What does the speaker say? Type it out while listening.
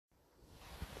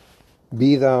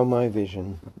Be Thou My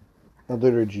Vision, a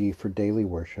liturgy for daily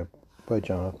worship by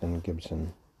Jonathan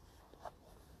Gibson.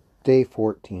 Day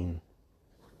 14.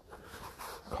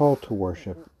 Call to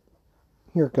worship.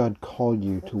 Hear God call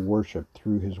you to worship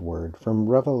through His Word, from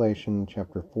Revelation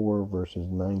chapter 4, verses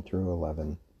 9 through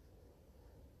 11.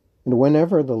 And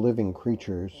whenever the living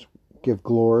creatures give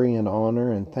glory and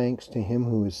honor and thanks to Him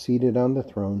who is seated on the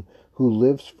throne, who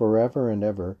lives forever and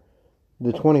ever,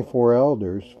 the 24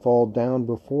 elders fall down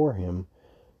before Him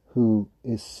who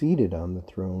is seated on the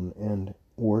throne and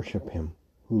worship Him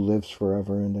who lives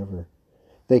forever and ever.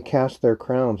 They cast their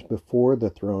crowns before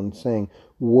the throne, saying,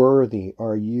 Worthy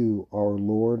are you, our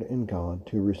Lord and God,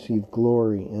 to receive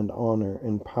glory and honor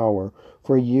and power,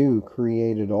 for you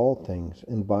created all things,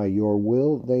 and by your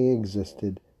will they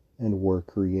existed and were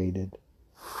created.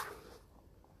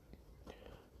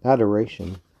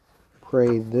 Adoration.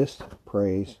 Pray this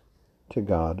praise to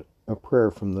God, a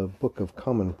prayer from the Book of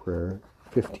Common Prayer,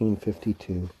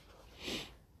 1552.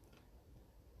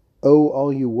 O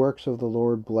all you works of the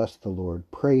Lord, bless the Lord.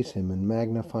 Praise Him and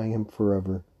magnify Him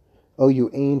forever. O you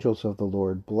angels of the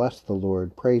Lord, bless the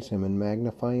Lord. Praise Him and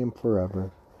magnify Him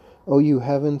forever. O you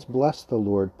heavens, bless the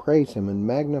Lord. Praise Him and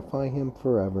magnify Him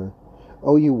forever.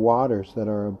 O you waters that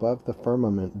are above the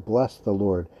firmament, bless the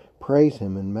Lord. Praise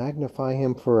Him and magnify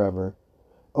Him forever.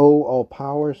 O all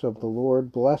powers of the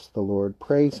Lord, bless the Lord.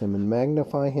 Praise Him and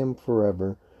magnify Him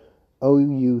forever. O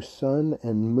you sun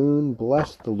and moon,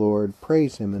 bless the Lord,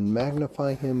 praise Him and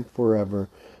magnify Him forever.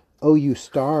 O you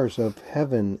stars of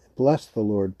heaven, bless the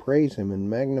Lord, praise Him and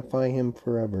magnify Him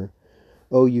forever.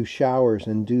 O you showers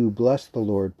and dew, bless the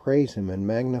Lord, praise Him and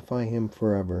magnify Him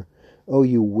forever. O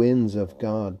you winds of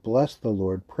God, bless the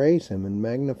Lord, praise Him and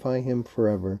magnify Him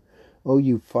forever. O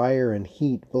you fire and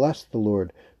heat, bless the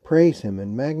Lord, praise Him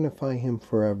and magnify Him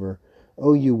forever.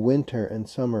 O you winter and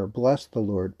summer, bless the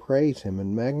Lord, praise Him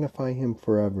and magnify Him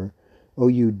forever. O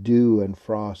you dew and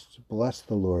frosts, bless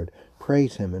the Lord,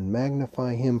 praise Him and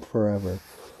magnify Him forever.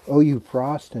 O you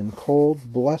frost and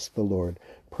cold, bless the Lord,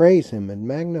 praise Him and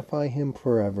magnify Him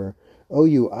forever. O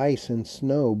you ice and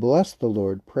snow, bless the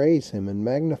Lord, praise Him and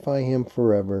magnify Him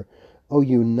forever. O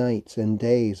you nights and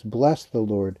days, bless the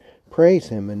Lord, praise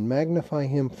Him and magnify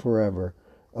Him forever.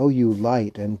 O you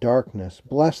light and darkness,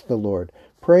 bless the Lord,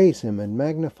 praise Him and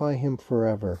magnify Him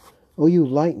forever. O you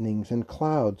lightnings and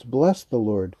clouds, bless the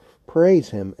Lord, praise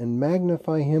Him and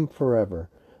magnify Him forever.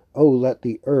 O let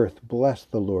the earth bless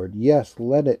the Lord, yes,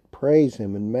 let it praise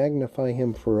Him and magnify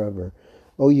Him forever.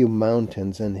 O you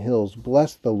mountains and hills,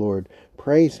 bless the Lord,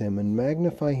 praise Him and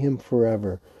magnify Him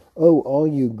forever. O all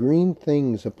you green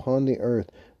things upon the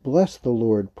earth, bless the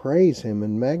Lord, praise Him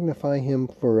and magnify Him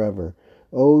forever.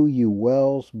 O you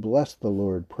wells, bless the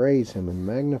Lord, praise Him and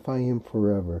magnify Him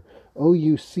forever. O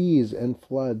you seas and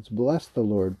floods, bless the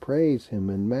Lord, praise Him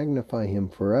and magnify Him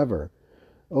forever.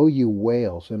 O you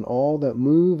whales and all that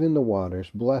move in the waters,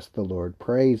 bless the Lord,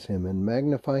 praise Him and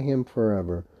magnify Him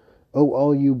forever. O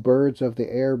all you birds of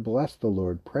the air, bless the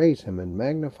Lord, praise Him and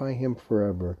magnify Him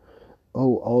forever.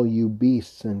 O all you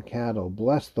beasts and cattle,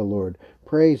 bless the Lord,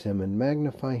 praise Him and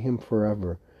magnify Him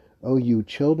forever. O you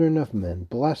children of men,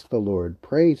 bless the Lord,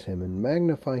 praise Him and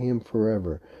magnify Him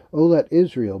forever. O let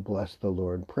Israel bless the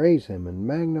Lord, praise Him and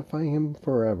magnify Him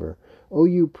forever. O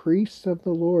you priests of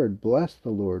the Lord, bless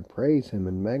the Lord, praise Him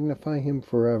and magnify Him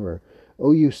forever.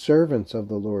 O you servants of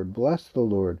the Lord, bless the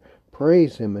Lord,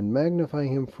 praise Him and magnify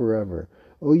Him forever.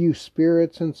 O you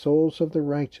spirits and souls of the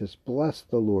righteous, bless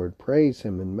the Lord, praise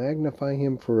Him and magnify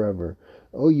Him forever.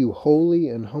 O you holy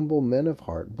and humble men of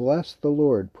heart, bless the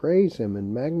Lord, praise Him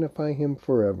and magnify Him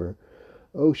forever.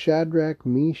 O Shadrach,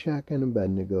 Meshach, and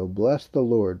Abednego, bless the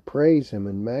Lord, praise Him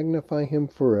and magnify Him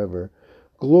forever.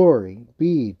 Glory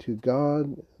be to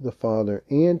God the Father,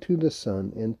 and to the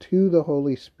Son, and to the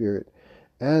Holy Spirit,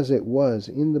 as it was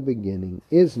in the beginning,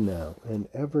 is now, and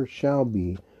ever shall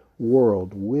be,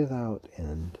 world without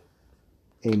end.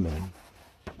 Amen.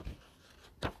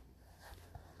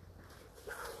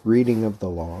 Reading of the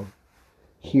Law.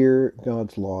 Hear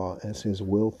God's law as His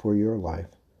will for your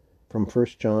life. From 1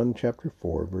 John chapter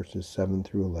 4, verses 7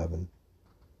 through 11.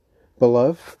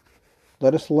 Beloved,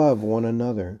 let us love one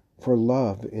another, for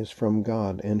love is from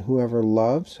God, and whoever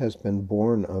loves has been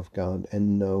born of God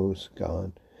and knows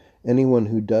God. Anyone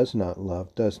who does not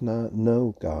love does not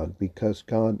know God, because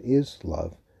God is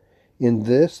love. In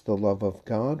this the love of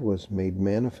God was made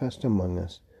manifest among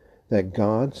us, that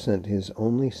God sent His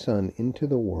only Son into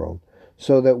the world,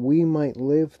 so that we might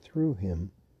live through Him.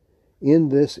 In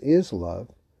this is love,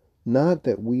 not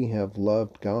that we have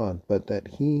loved God, but that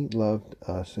He loved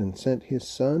us and sent His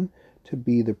Son to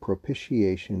be the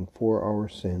propitiation for our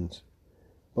sins.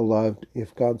 Beloved,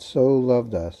 if God so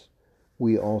loved us,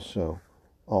 we also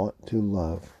ought to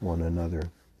love one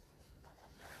another.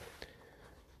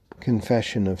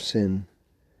 Confession of sin.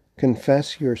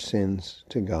 Confess your sins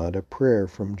to God, a prayer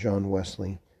from John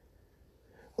Wesley.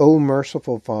 O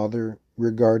merciful Father,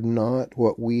 regard not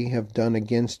what we have done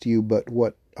against you, but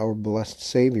what our blessed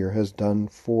Savior has done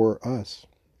for us.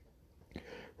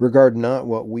 Regard not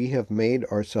what we have made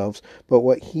ourselves, but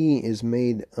what he is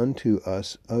made unto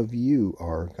us of you,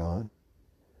 our God.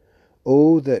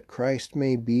 O that Christ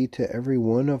may be to every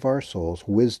one of our souls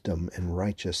wisdom and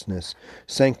righteousness,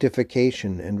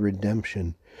 sanctification and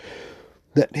redemption,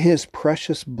 that his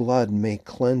precious blood may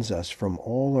cleanse us from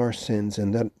all our sins,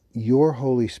 and that your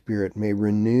Holy Spirit may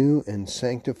renew and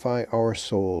sanctify our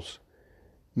souls.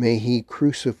 May he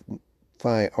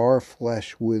crucify our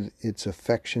flesh with its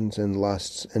affections and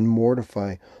lusts, and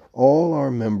mortify all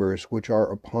our members which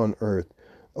are upon earth.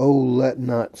 O let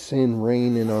not sin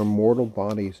reign in our mortal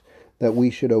bodies, that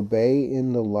we should obey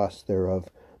in the lust thereof,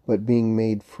 but being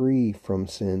made free from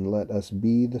sin, let us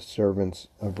be the servants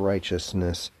of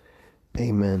righteousness.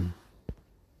 Amen.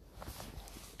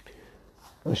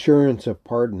 Assurance of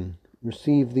pardon.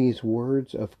 Receive these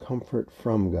words of comfort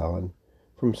from God,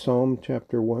 from Psalm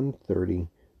chapter 130,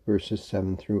 verses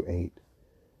 7 through 8.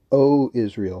 O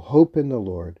Israel, hope in the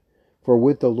Lord, for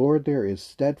with the Lord there is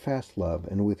steadfast love,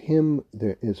 and with him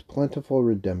there is plentiful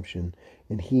redemption,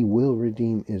 and he will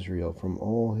redeem Israel from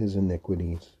all his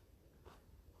iniquities.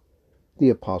 The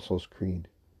Apostles' Creed.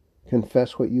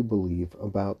 Confess what you believe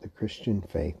about the Christian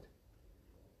faith.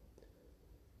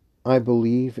 I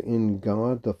believe in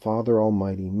God the Father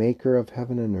Almighty, maker of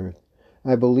heaven and earth.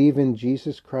 I believe in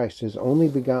Jesus Christ, his only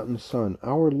begotten Son,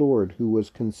 our Lord, who was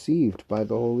conceived by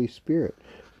the Holy Spirit,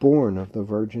 born of the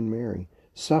Virgin Mary,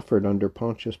 suffered under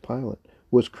Pontius Pilate,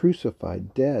 was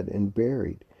crucified, dead, and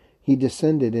buried. He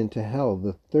descended into hell.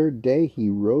 The third day he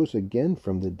rose again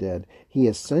from the dead. He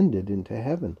ascended into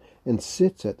heaven, and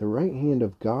sits at the right hand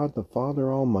of God the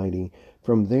Father Almighty.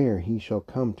 From there he shall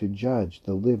come to judge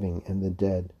the living and the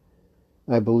dead.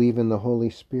 I believe in the Holy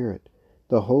Spirit,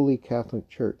 the Holy Catholic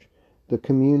Church, the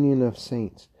communion of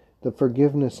saints, the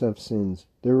forgiveness of sins,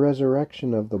 the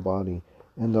resurrection of the body,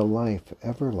 and the life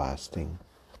everlasting.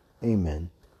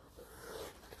 Amen.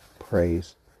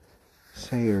 Praise.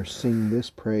 Say or sing this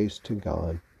praise to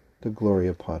God, the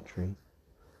Gloria Patri.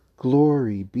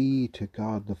 Glory be to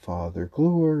God the Father,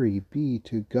 glory be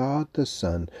to God the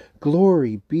Son,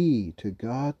 glory be to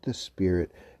God the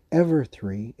Spirit, ever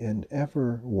three and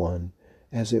ever one,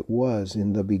 as it was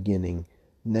in the beginning,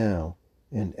 now,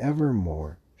 and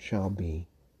evermore shall be.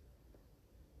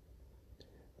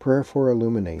 Prayer for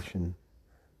illumination.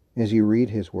 As you read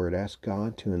his word, ask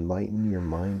God to enlighten your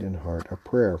mind and heart. A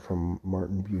prayer from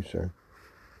Martin Bucer.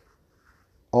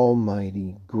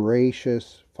 Almighty,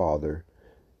 gracious Father,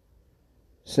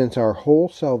 since our whole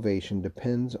salvation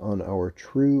depends on our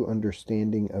true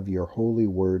understanding of your holy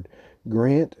word,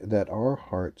 grant that our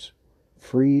hearts,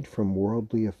 freed from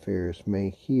worldly affairs, may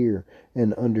hear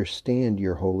and understand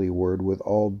your holy word with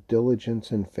all diligence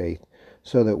and faith,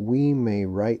 so that we may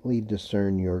rightly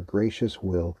discern your gracious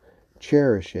will,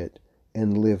 cherish it,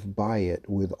 and live by it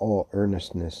with all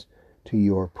earnestness, to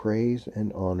your praise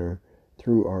and honor,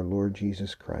 through our Lord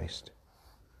Jesus Christ.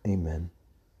 Amen.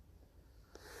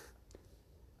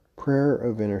 Prayer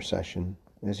of intercession.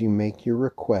 As you make your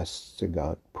requests to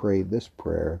God, pray this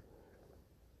prayer,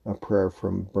 a prayer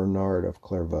from Bernard of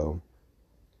Clairvaux.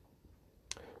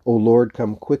 O Lord,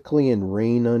 come quickly and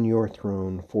reign on your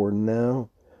throne, for now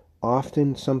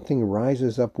often something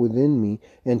rises up within me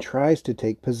and tries to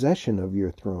take possession of your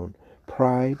throne.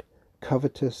 Pride,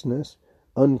 covetousness,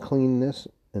 uncleanness,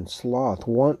 and sloth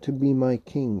want to be my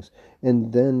kings,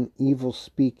 and then evil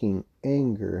speaking,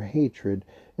 anger, hatred,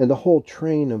 and the whole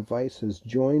train of vices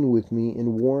join with me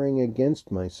in warring against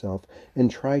myself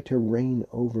and try to reign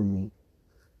over me.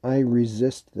 I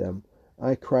resist them.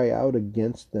 I cry out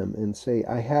against them and say,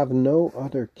 I have no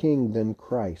other king than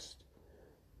Christ.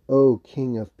 O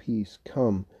King of peace,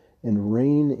 come and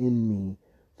reign in me,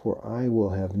 for I will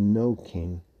have no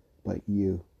king but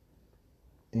you.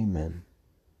 Amen.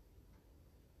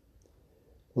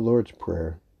 The Lord's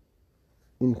Prayer.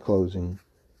 In closing,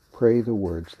 pray the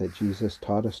words that Jesus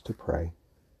taught us to pray.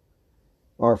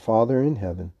 Our Father in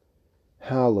heaven,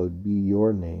 hallowed be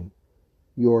your name.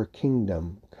 Your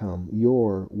kingdom come,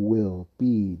 your will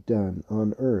be done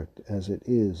on earth as it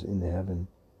is in heaven.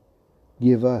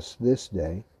 Give us this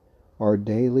day our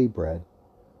daily bread,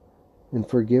 and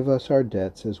forgive us our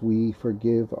debts as we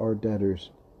forgive our debtors.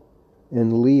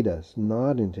 And lead us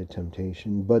not into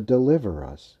temptation, but deliver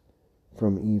us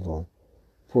from evil.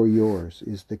 For yours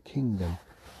is the kingdom,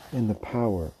 and the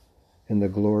power, and the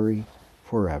glory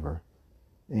forever.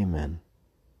 Amen.